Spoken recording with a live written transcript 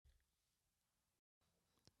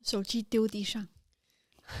手机丢地上。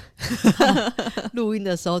录音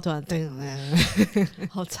的时候突然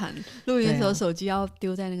好惨，录音的时候手机要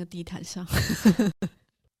丢在那个地毯上。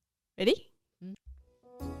Ready？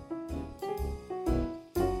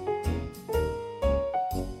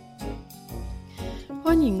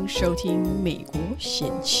欢迎收听美国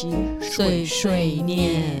贤妻碎碎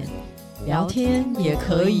念，聊天也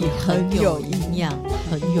可以很有营养，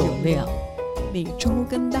很有料。每周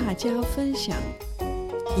跟大家分享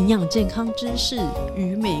营养健康知识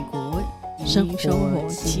与美国生活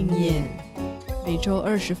经验，每周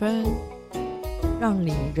20分，让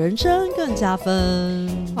你人生更加分。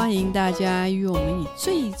欢迎大家与我们以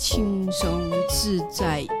最轻松自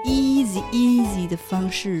在 easy 的方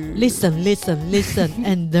式 listen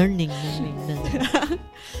and learning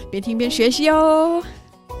边听边学习哦。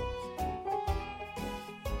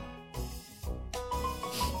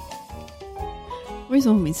为什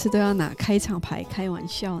么每次都要拿开场白开玩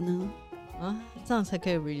笑呢？这样才可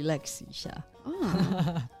以 relax 一下。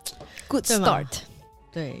Good start。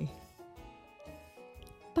对，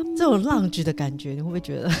这种lounge的感觉，你会不会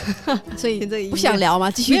觉得？所以不想聊吗？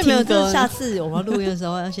继续听歌。没有，就是下次我们录音的时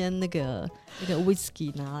候要先那个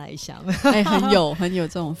whisky 拿来想。很有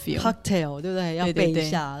这种 feel。cocktail 对不对？要备一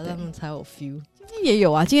下，这样才有 feel。今天也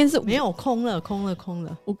有啊，今天是没有空了。我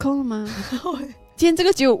空了吗？今天这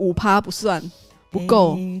个只有5%，不算。不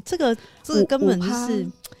够，这个根本就是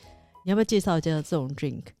你要不要介绍一下这种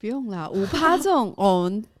drink？ 不用啦，5%这种我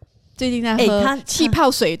们最近在喝气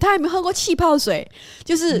泡水，他有没有喝过气泡水？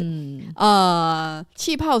就是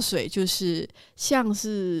气泡水就是像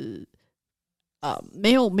是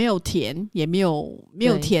没有甜也没有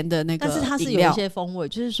甜的那个饮料，但是它是有一些风味，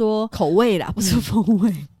就是说口味啦，不是风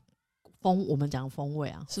味。我们讲风味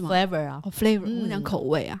啊，是吗 ？flavor 啊，flavor，我们讲口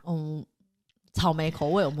味啊，草莓口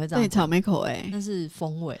味我们会这样，对，草莓口味，那是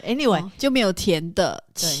风味。Anyway，就没有甜的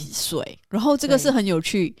水，然后这个是很有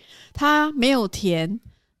趣，它没有甜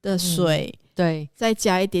的水，对，再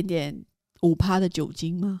加一点点5%的酒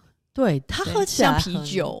精吗？对，它喝起来像啤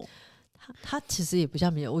酒，它其实也不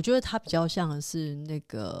像啤酒，我觉得它比较像是那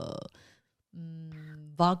个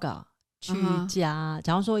vodka 去加。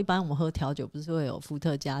假如说一般我们喝调酒，不是会有伏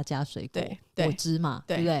特加水果果汁嘛，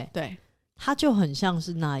对不对？对。它就很像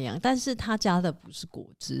是那样，但是它加的不是果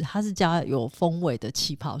汁，它是加有风味的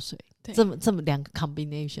气泡水，这么2个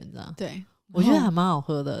combination 这样。对，我觉得还蛮好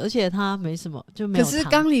喝的，而且它没什么，就没有糖。可是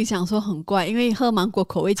刚你想说很怪，因为喝芒果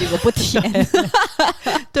口味结果不甜。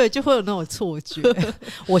对，就会有那种错觉。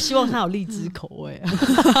我希望它有荔枝口味。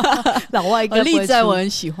老外应该不会出，荔枝我很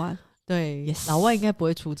喜欢。对，老外应该不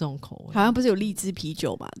会出这种口味。好像不是有荔枝啤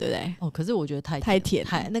酒嘛，对不对？可是我觉得太甜，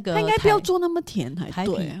那个他应该不要做那么甜，还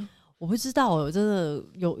对啊。我不知道，我真的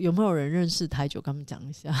有没有人认识台酒，跟他们讲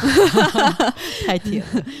一下。太甜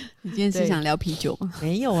了。你今天是想聊啤酒吗？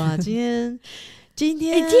没有啊，今天今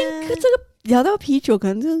天这个聊到啤酒，可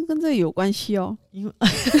能跟这个有关系哦。因为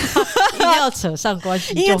一定要扯上关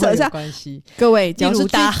系，就会有关系。各位，例如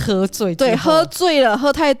大家喝醉，对，喝醉了，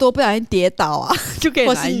喝太多，不小心跌倒啊，就可以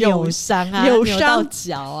来用，或是扭伤啊，扭到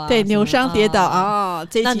脚啊，对，扭伤跌倒啊，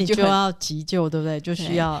这一集就要急救，对不对？就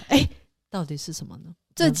需要到底是什么呢？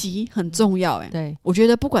这集很重要对，我觉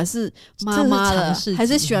得不管是妈妈的还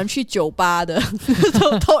是喜欢去酒吧的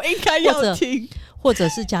都应该要听，或者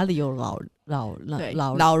是家里有老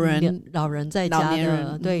人在家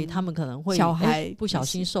的，对，他们可能会小孩不小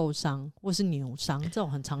心受伤或是扭伤，这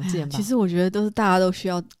种很常见吧。其实我觉得大家都需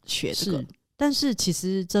要学这个，但是其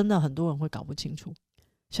实真的很多人会搞不清楚，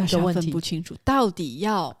分不清楚到底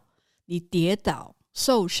要你跌倒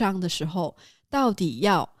受伤的时候，到底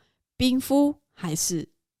要冰敷还是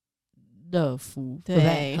热敷，对不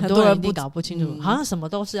对？很多人一定搞不清楚，好像什么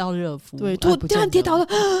都是要热敷。对，突然跌倒了，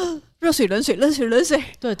热水、冷水。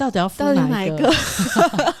对，到底要敷哪一个？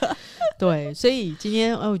对，所以今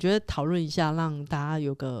天我觉得讨论一下，让大家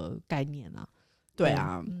有个概念啊。对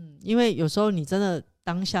啊，因为有时候你真的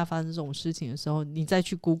当下发生这种事情的时候，你再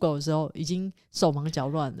去 Google 的时候，已经手忙脚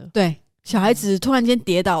乱了。对。小孩子突然间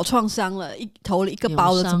跌倒创伤了，头了一个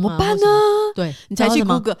包了，怎么办呢？对，你才去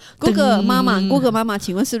Google 妈妈，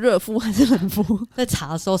请问是热敷还是冷敷？在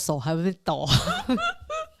查的时候手还会抖。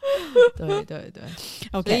对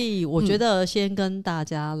，OK。所以我觉得先跟大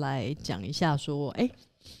家来讲一下说，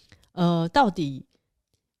到底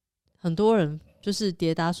很多人就是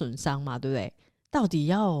跌打损伤嘛，对不对？到底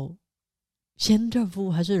要先热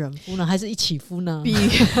敷还是冷敷呢？还是一起敷呢？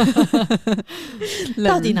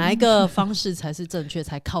到底哪一个方式才是正确、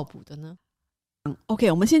才靠谱的呢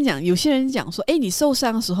？OK， 我们先讲，有些人讲说，你受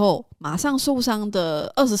伤的时候，马上受伤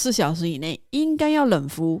的24小时以内应该要冷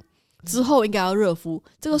敷，之后应该要热敷，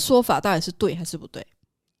这个说法到底是对还是不对？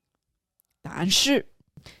答案是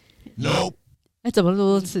怎么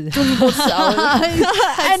多次？注意多次啊！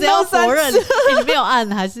还只要否认，你没有按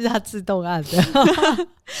还是它自动按的？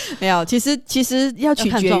没有，其实要取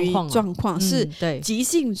决于状况，是对急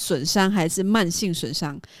性损伤还是慢性损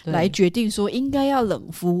伤来决定说应该要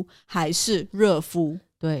冷敷还是热敷。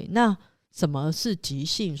对，那什么是急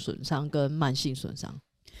性损伤跟慢性损伤？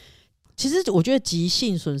其实我觉得急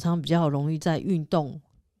性损伤比较容易在运动，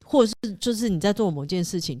或者是就是你在做某件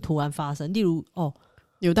事情突然发生，例如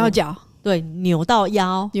扭到脚。对，扭到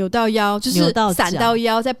腰就是闪到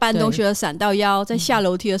腰，在搬东西的闪到腰，在下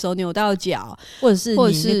楼梯的时候扭到脚，或者是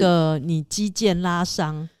你肌腱拉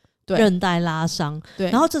伤、韧带拉伤，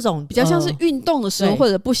对，然后这种比较像是运动的时候或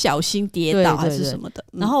者不小心跌倒还是什么的，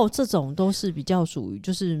然后这种都是比较属于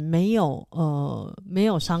就是没有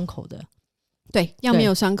伤口的，对，要没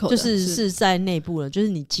有伤口的，就是在内部了，就是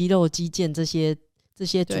你肌肉、肌腱这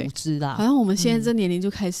些组织啦。好像我们现在这年龄就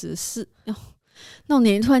开始是那种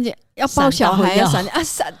年龄突然间要抱小孩要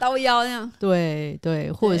闪到腰那样，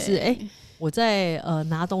对，或者是我在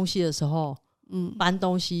拿东西的时候，搬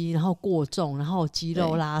东西然后过重，然后肌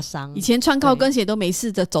肉拉伤。以前穿高跟鞋都没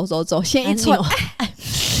事的，走，现在一穿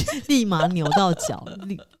立马扭到脚，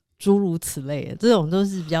诸如此类的，这种都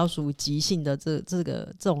是比较属于急性的这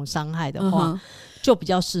种伤害的话，就比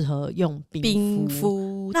较适合用冰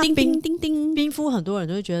敷。叮叮叮叮，冰敷很多人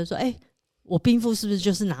就会觉得说，我冰敷是不是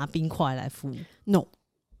就是拿冰块来敷 ？No，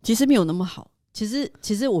 其实没有那么好。其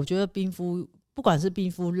实我觉得冰敷，不管是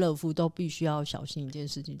冰敷、热敷，都必须要小心一件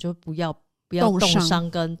事情，就不要冻伤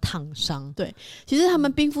跟烫伤。对，其实他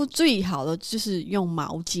们冰敷最好的就是用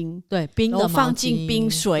毛巾，对，冰的毛巾放进冰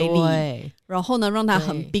水里，然后呢让它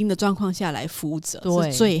很冰的状况下来敷着，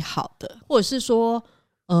是最好的。或者是说，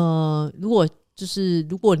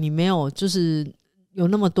如果你没有就是有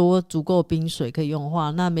那么多足够冰水可以用的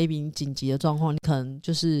话，那 maybe 你紧急的状况，你可能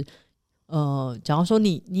就是假如说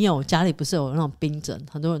你有家里不是有那种冰枕，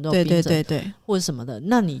很多人都有冰枕，对，或者什么的，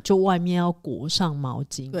那你就外面要裹上毛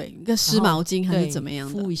巾，对，一个湿毛巾还是怎么样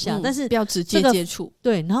的敷一下，但是不要直接接触。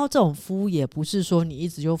对，然后这种敷也不是说你一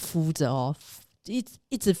直就敷着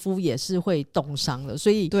一直敷也是会冻伤的，所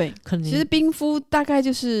以对，可能其实冰敷大概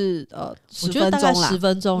就是我觉得大概10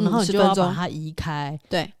分钟，然后你就要把它移开，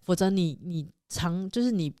对，否则你就是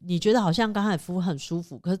你觉得好像刚才敷很舒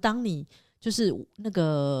服，可是当你就是那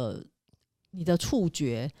个你的触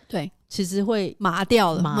觉对其实会麻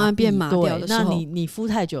掉了，慢慢变麻掉的时候，那你敷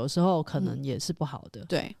太久的时候可能也是不好的。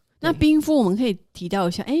对，那冰敷我们可以提到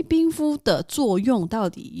一下，冰敷的作用到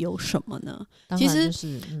底有什么呢？其实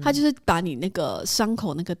它就是把你那个伤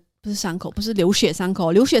口那个不是流血伤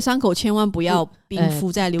口，流血伤口千万不要冰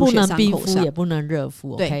敷在流血伤口上，不能冰敷也不能热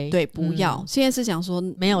敷，对，不要。现在是讲说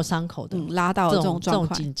没有伤口的，拉到这种状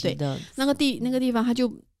况，紧急的那个地方它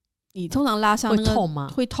就。你通常拉伤会痛吗？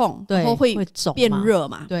会痛，然后会肿变热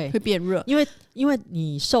嘛？对，会变热，因为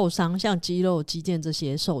你受伤，像肌肉、肌腱这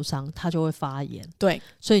些受伤，它就会发炎，对，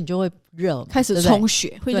所以你就会热，开始充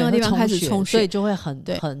血，会那个地方开始充血，所以就会很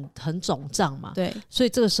肿胀嘛。对，所以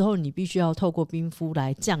这个时候你必须要透过冰敷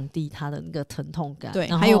来降低它的那个疼痛感，对，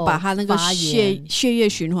还有把它那个血液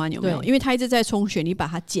循环有没有？因为它一直在充血，你把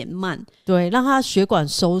它减慢，对，让它血管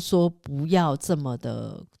收缩不要这么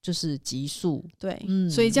的。就是急速，对，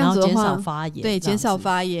所以这样子的话，减少发炎，对，减少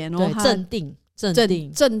发炎，然后镇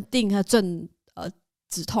定和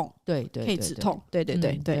止痛，对，可以止痛，对，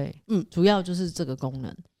主要就是这个功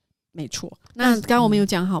能，没错。那刚刚我们有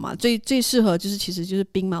讲好嘛，最适合就是其实就是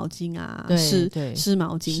冰毛巾啊，湿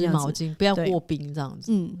毛巾，不要过冰这样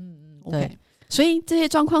子，OK。所以这些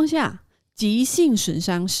状况下，急性损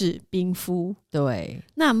伤是冰敷，对。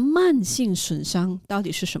那慢性损伤到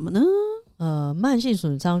底是什么呢？慢性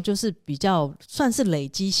损伤就是比较算是累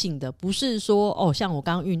积性的，不是说像我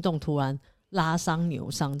刚刚运动突然拉伤、扭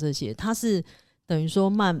伤这些，它是等于说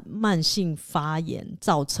慢性发炎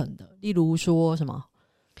造成的。例如说什么，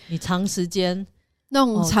你长时间那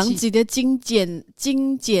种长期的精简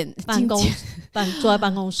坐在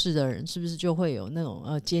办公室的人，是不是就会有那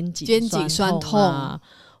种肩颈酸痛啊？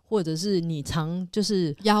或者是你常就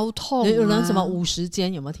是腰痛，有人什么50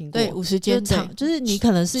肩有没有听过？对，50肩就是你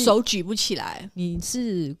可能是手举不起来，你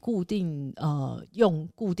是固定用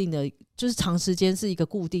固定的，就是长时间是一个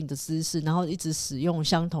固定的姿势，然后一直使用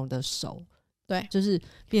相同的手，对，就是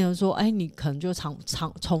变成说，你可能就常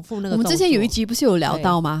重复那个动作。我们之前有一集不是有聊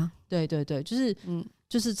到吗？对，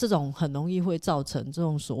就是这种很容易会造成这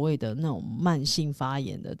种所谓的那种慢性发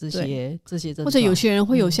炎的这些症状，或者有些人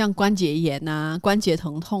会有像关节炎啊、关节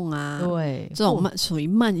疼痛啊，对，这种属于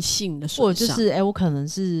慢性的损伤。或者就是我可能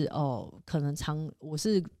是可能我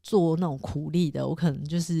是做那种苦力的，我可能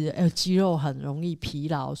就是肌肉很容易疲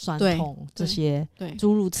劳、酸痛这些，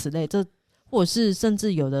诸如此类。或者是甚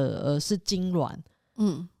至有的是痉挛，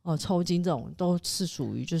抽筋，这种都是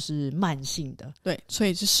属于就是慢性的。对，所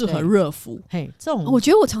以是适合热敷。嘿，这种我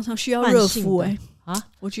觉得我常常需要热敷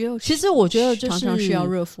我觉得其实我觉得就是常常需要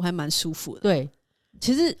热敷，还蛮舒服的。对，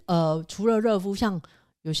其实除了热敷，像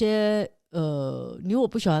有些你如果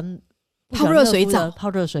不喜欢泡热水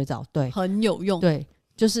澡，对，很有用。对，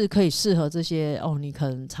就是可以适合这些你可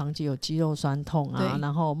能长期有肌肉酸痛啊，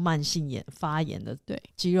然后慢性发炎的，对，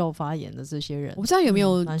肌肉发炎的这些人，我不知道有没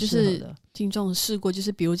有就是听众试过，就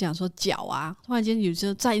是比如讲说脚啊，突然间有时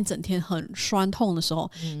候站一整天很酸痛的时候，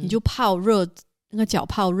你就那个脚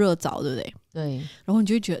泡热澡，对不对？对，然后你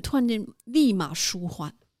就会觉得突然间立马舒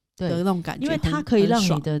缓的那种感觉，因为它可以让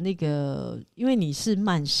你的那个，因为你是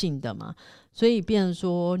慢性的嘛，所以变成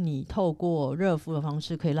说你透过热敷的方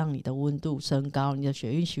式可以让你的温度升高，你的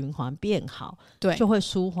血液循环变好，对，就会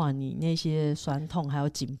舒缓你那些酸痛还有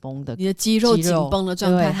紧绷的，你的肌肉紧绷的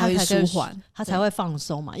状态它会舒缓，它才会放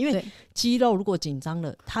松嘛。因为肌肉如果紧张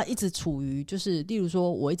了，它一直处于就是例如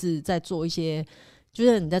说我一直在做一些就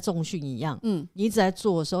像你在重训一样，你一直在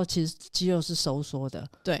做的时候其实肌肉是收缩的，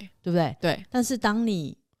对不对？对。但是当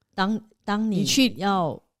你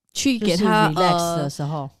去给它relax 的时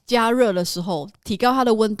候，加热的时候，提高它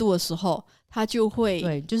的温度的时候，它就会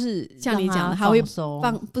对，就是像你讲的，它会不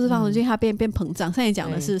是放松，就它变膨胀。像你讲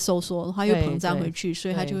的是收缩，它又膨胀回去，所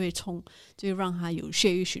以它就会就让它有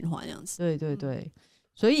血液循环这样子。对对对，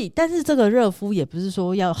所以但是这个热敷也不是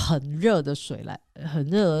说要很热的水很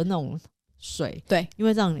热的那种水，对，因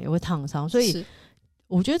为这样也会烫伤，所以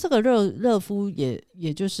我觉得这个热敷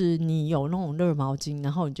也就是你有那种热毛巾，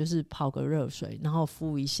然后你就是泡个热水，然后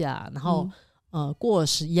敷一下，然后过了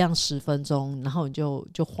10分钟，然后你就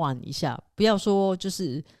换一下，不要说就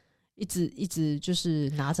是一直就是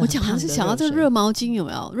拿着很烫的热水。我讲的是想到这个热毛巾有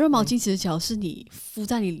没有？热毛巾其实只要是你敷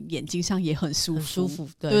在你眼睛上也很舒服，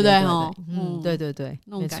对不对？对对对，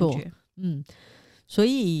那种感觉，所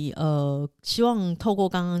以希望透过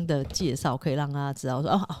刚刚的介绍，可以让大家知道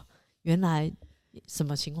说原来什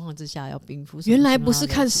么情况之下要冰敷，原来不是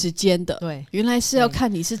看时间的，对，原来是要看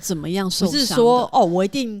你是怎么样受伤的，不是说我一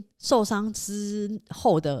定受伤之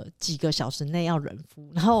后的几个小时内要冷敷，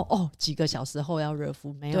然后几个小时后要热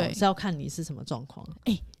敷，没有，是要看你是什么状况。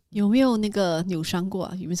有没有那个扭伤过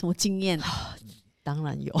有没有什么经验当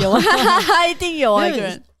然有一定有一个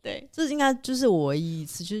人，对，这应该就是我唯一一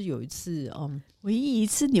次，就是有一次唯一一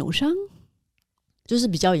次扭伤，就是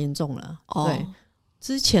比较严重了。对，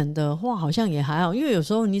之前的话好像也还好，因为有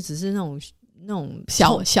时候你只是那种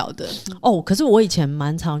小的可是我以前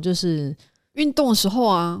蛮常就是运动的时候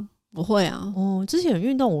啊，我会啊。之前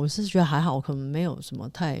运动我是觉得还好，可能没有什么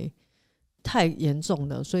太严重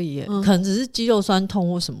的，所以也可能只是肌肉酸痛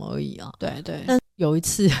或什么而已啊。对对。但有一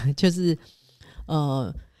次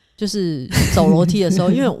就是走楼梯的时候，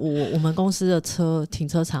因为我们公司的停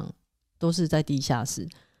车场都是在地下室，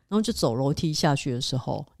然后就走楼梯下去的时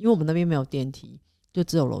候，因为我们那边没有电梯，就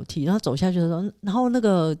只有楼梯，然后走下去的时候，然后那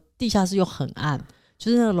个地下室又很暗，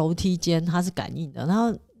就是那个楼梯间它是感应的，然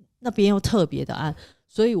后那边又特别的暗，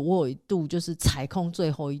所以我有一度就是踩空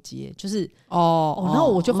最后一阶，就是然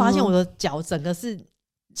后我就发现我的脚整个是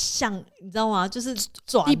像你知道吗，就是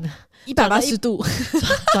转180度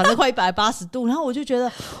转了快180度，然后我就觉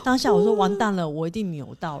得当下我说完蛋了，我一定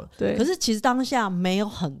扭到了。对，可是其实当下没有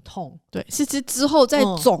很痛，对，是之后在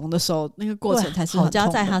肿的时候，那个过程才是很痛的。好家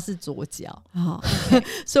在它是左脚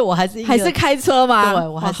所以我还是开车嘛，对，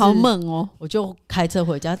我还是好猛我就开车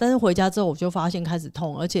回家，但是回家之后我就发现开始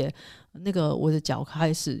痛，而且那个我的脚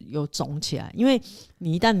开始有肿起来，因为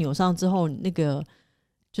你一旦扭伤之后，那个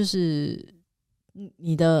就是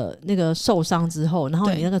你的那个受伤之后，然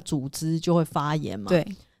后你那个组织就会发炎嘛，对，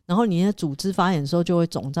然后你的组织发炎的时候就会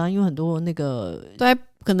肿胀，因为很多那个大概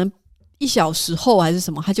可能1小时后还是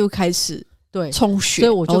什么，它就开始充血，所以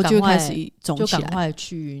我就开始肿起来，就赶快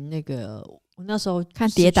去那个我那时候看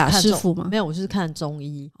跌打师傅吗？没有，我就是看中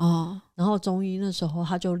医然后中医那时候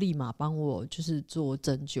他就立马帮我就是做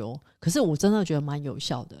针灸，可是我真的觉得蛮有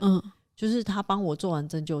效的，就是他帮我做完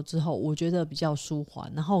针灸之后，我觉得比较舒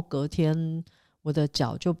缓，然后隔天我的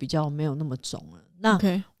脚就比较没有那么肿了。那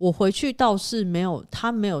我回去倒是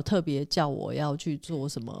他没有特别叫我要去做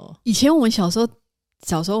什么。以前我们小时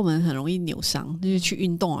候我们很容易扭伤，就是去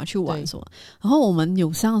运动啊，去玩什么。然后我们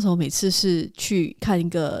扭伤的时候，每次是去看一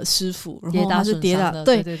个师傅，然后他是跌打，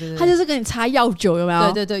对，他就是跟你擦药灸，有没有？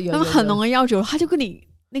对对对，有。那个很浓的药灸，他就跟你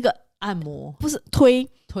那个按摩，不是推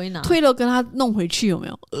了跟他弄回去，有没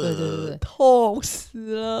有？对对对对，痛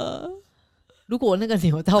死了。如果那个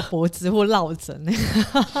扭到脖子或落枕，那个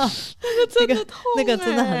真的痛，那个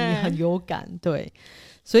真的很有感。对，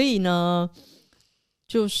所以呢，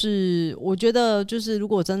就是我觉得就是如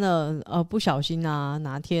果真的不小心啊，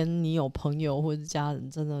哪天你有朋友或者是家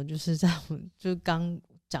人真的就是这样，就刚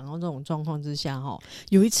讲到这种状况之下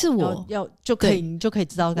有一次我你就可以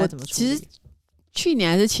知道该怎么处理。其实去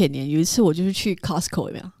年还是前年有一次我就是去 Costco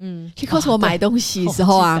有没有？去 Costco 买东西的时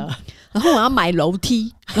候啊，然后我要买楼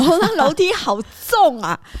梯，然后那楼梯好重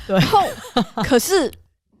啊，对，然后可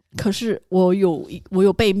是我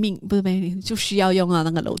有被命，不是被命，就需要用到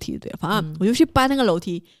那个楼梯，对，反正我就去搬那个楼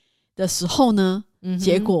梯的时候呢，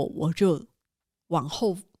结果我就往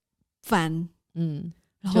后翻，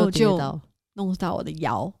然后就弄到我的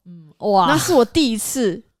腰，哇，那是我第一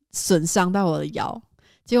次损伤到我的腰，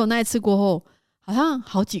结果那一次过后，好像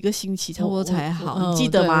好几个星期差不多才好，你记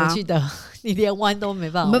得吗？我记得，你连弯都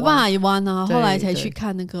没办法弯啊，后来才去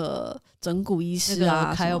看那个整骨医师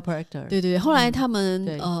啊， chiropractor， 对对对，后来他们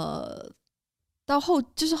到后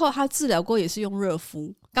就是后来他治疗过也是用热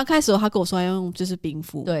敷，刚开始他跟我说要用就是冰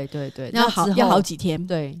敷，对对对，要好几天，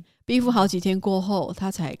对，冰敷好几天过后，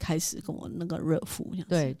他才开始跟我那个热敷，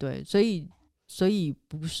对对，所以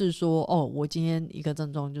不是说我今天一个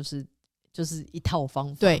症状就是一套方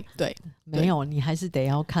法，对对，没有，你还是得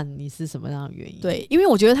要看你是什么样的原因。对，因为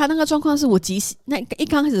我觉得他那个状况是我那一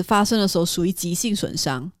刚开始发生的时候属于急性损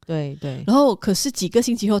伤，对对，然后可是几个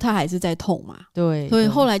星期后他还是在痛嘛，对，所以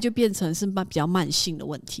后来就变成是比较慢性的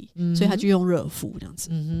问题，所以他就用热敷这样子。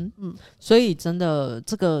所以真的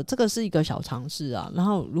这个是一个小尝试啊。然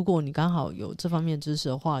后如果你刚好有这方面知识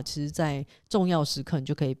的话，其实在重要时刻你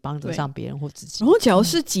就可以帮得上别人或自己。然后假如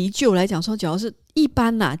是急救来讲说，假如是一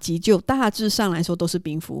般啦，急救大致上来说都是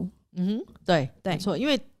冰敷。对，没错，因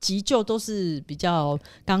为急救都是比较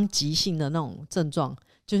刚急性的那种症状，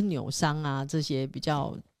就是扭伤啊这些比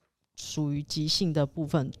较属于急性的部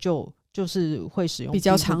分，就是会使用比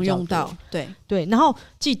较常用到。对对，然后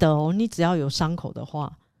记得你只要有伤口的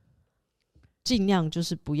话，尽量就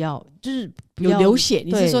是不要有流血，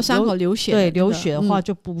你是说伤口流血？对，流血的话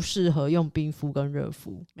就不适合用冰敷跟热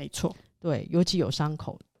敷。没错，对，尤其有伤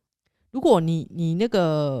口。如果你那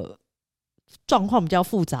个状况比较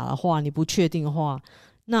复杂的话，你不确定的话，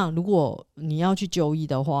那如果你要去就医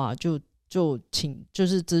的话，就请就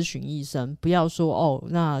是咨询医生，不要说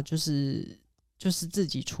那就是自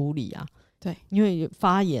己处理啊。对，因为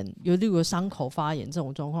发炎例如伤口发炎这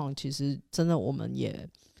种状况，其实真的我们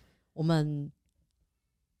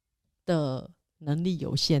的能力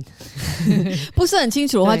有限，不是很清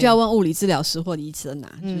楚的话，就要问物理治疗师或医生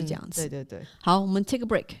啊，就是这样子。对对对，好，我们 take a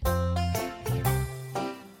break。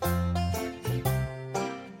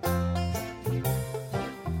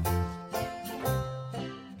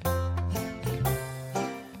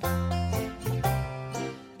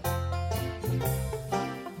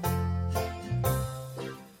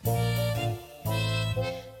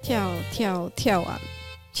跳啊，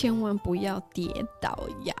千万不要跌倒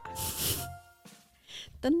呀！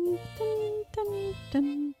噔噔噔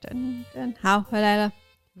噔噔噔，好，回来了，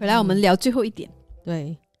我们聊最后一点。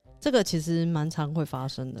对，这个其实蛮常会发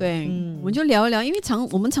生的。对，我们就聊一聊，因为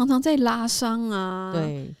我们常常在拉伤啊，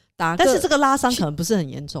对，但是这个拉伤可能不是很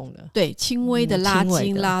严重的，对，轻微的拉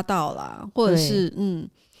筋拉到啦，或者是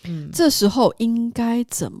这时候应该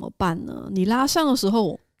怎么办呢？你拉伤的时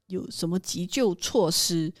候有什么急救措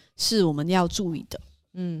施是我们要注意的？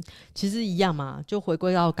其实一样嘛，就回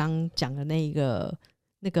归到刚讲的那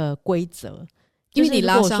个规则，因为你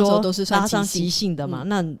拉伤的时候都是拉伤急性的嘛。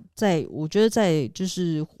那我觉得就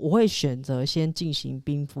是我会选择先进行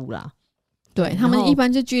冰敷啦。对，他们一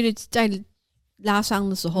般就觉得在拉伤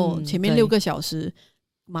的时候，前面6个小时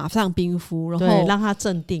马上冰敷，然后让它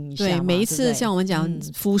镇定一下。对，每一次像我们讲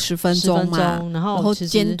敷10分钟嘛，然后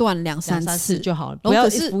间断2-3次就好了，不要一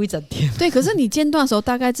敷一整天。对，可是你间断的时候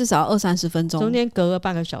大概至少20-30分钟，中间隔个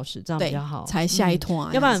半个小时，这样比较好，才下一拖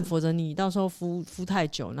要不然否则你到时候敷太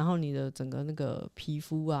久，然后你的整个那个皮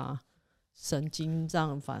肤啊、神经这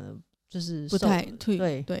样反而就是不太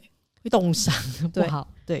对会冻伤不好。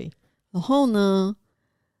对，然后呢？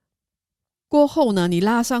过后呢，你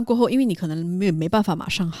拉伤过后，因为你可能没办法马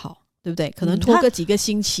上好，对不对？可能拖个几个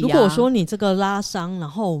星期啊。如果说你这个拉伤，然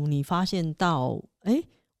后你发现到，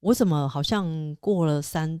我怎么好像过了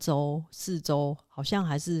3周、4周，好像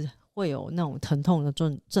还是会有那种疼痛的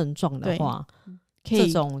症状的话，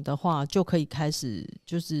这种的话就可以开始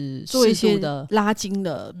就是做一些的拉筋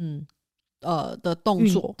的的动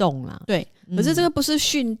作运动啦。对，可是这个不是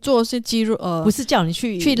做些肌肉不是叫你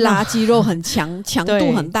去拉肌肉很强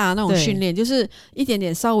度很大的那种训练，就是一点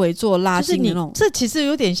点稍微做拉筋的那种。这其实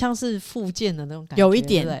有点像是复健的那种感觉，有一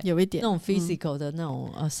点那种 physical 的那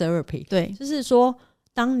种therapy。对，就是说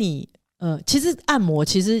当你其实按摩，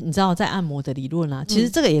其实你知道在按摩的理论啦，其实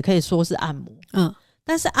这个也可以说是按摩。但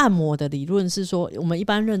但是按摩的理论是说，我们一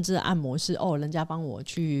般认知的按摩是人家帮我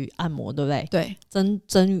去按摩，对不对？对，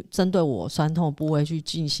针对我酸痛的部位去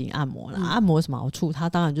进行按摩。按摩有什么好处？它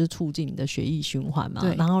当然就是促进你的血液循环嘛，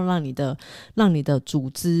然后让你的组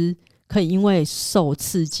织可以因为受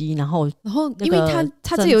刺激，然后因为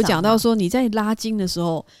他这有讲到说，你在拉筋的时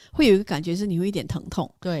候会有一个感觉是你会有一点疼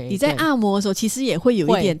痛，对，你在按摩的时候其实也会有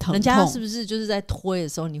一点疼痛，人家是不是就是在推的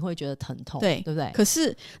时候你会觉得疼痛，对不对？可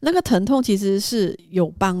是那个疼痛其实是有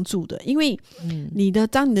帮助的，因为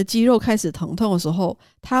当你的肌肉开始疼痛的时候，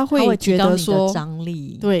它会觉得说提高你的张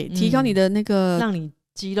力，对，提高你的那个让你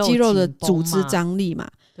肌肉的组织张力嘛，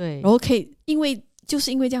对，然后可以就是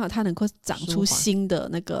因为这样，它能够长出新的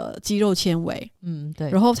那个肌肉纤维，对，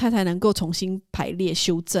然后它才能够重新排列、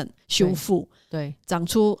修正、修复，对，长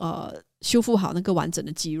出修复好那个完整的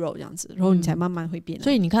肌肉，这样子，然后你才慢慢会变得。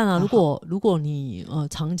所以你看啊，如果你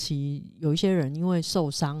长期有一些人因为受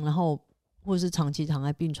伤，然后或者是长期躺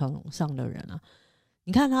在病床上的人啊，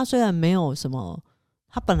你看他虽然没有什么。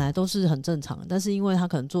他本来都是很正常的，但是因为他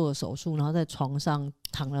可能做了手术，然后在床上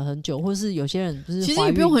躺了很久，或是有些人不是其实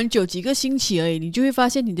也不用很久，几个星期而已，你就会发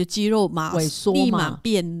现你的肌肉萎缩立马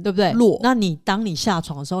变对不对？弱。那当你下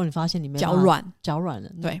床的时候，你发现你没有脚软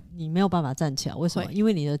了，对，你没有办法站起来，为什么？因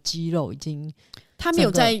为你的肌肉已经他没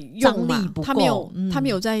有在用张力不够，他没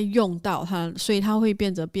有在用到它，所以它会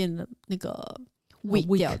变得那个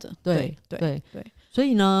weak 掉的。对。所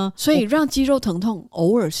以呢，让肌肉疼痛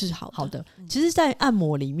偶尔是好的。其实在按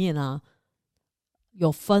摩里面啊，有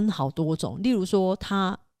分好多种，例如说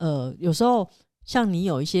它有时候像你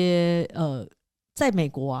有一些在美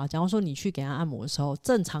国啊，假如说你去给他按摩的时候，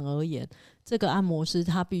正常而言这个按摩师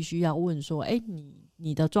他必须要问说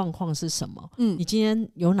你的状况是什么，你今天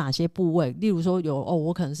有哪些部位，例如说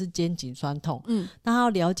我可能是肩颈酸痛，那他要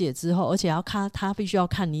了解之后，而且他必须要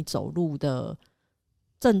看你走路的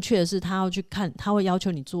正确的是他要去看，他会要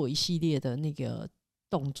求你做一系列的那个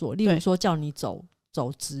动作，例如说叫你走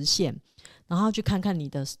直线，然后去看看你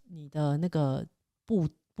的那个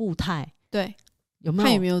步态，对，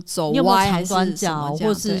看有没有走歪，你有没有长短脚，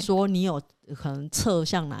或是说你有可能侧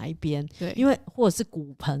向哪一边，对，因为或者是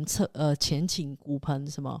骨盆前倾骨盆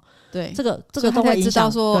什么，对，这个都会影响，知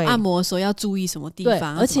道说按摩的时候要注意什么地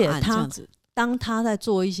方，而且当他在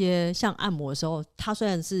做一些像按摩的时候，他虽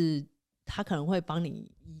然是他可能会帮你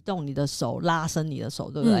移动你的手，拉伸你的手，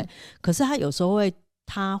对不对？可是他有时候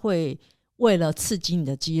他会为了刺激你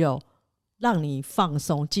的肌肉，让你放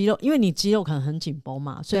松肌肉，因为你肌肉可能很紧绷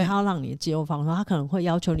嘛，所以他要让你的肌肉放松，他可能会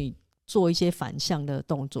要求你做一些反向的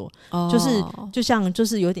动作，就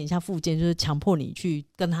是有点像复健，就是强迫你去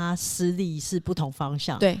跟他施力是不同方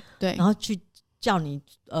向，对，然后去叫你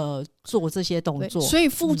做这些动作。所以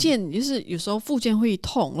复健就是有时候复健会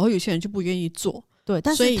痛，然后有些人就不愿意做。对，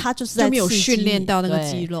但是他就是在没有训练到那个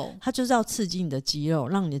肌肉，他就是要刺激你的肌肉，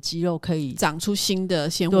让你的肌肉可以长出新的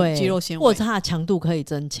肌肉纤维，或者它的强度可以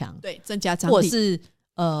增强，对，增加张力，或者是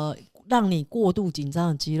让你过度紧张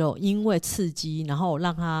的肌肉因为刺激，然后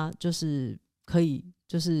让它就是可以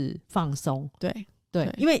就是放松，对，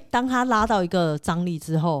因为当它拉到一个张力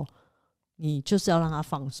之后，你就是要让它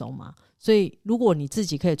放松嘛。所以如果你自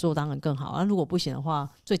己可以做当然更好，如果不行的话，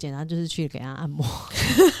最简单就是去给他按摩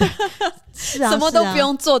是啊，什么都不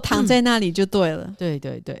用做，躺在那里就对了。对，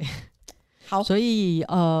好，所以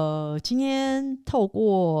今天透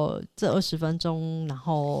过这20分钟，然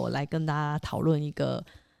后来跟大家讨论一个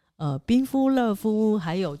冰敷热敷，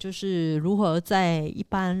还有就是如何在一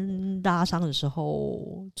般拉伤的时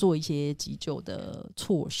候做一些急救的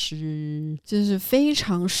措施，这是非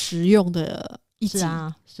常实用的一集。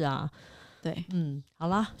是啊，对，好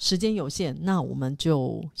啦，时间有限，那我们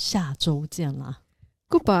就下周见啦。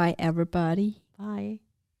 Goodbye everybody. Bye.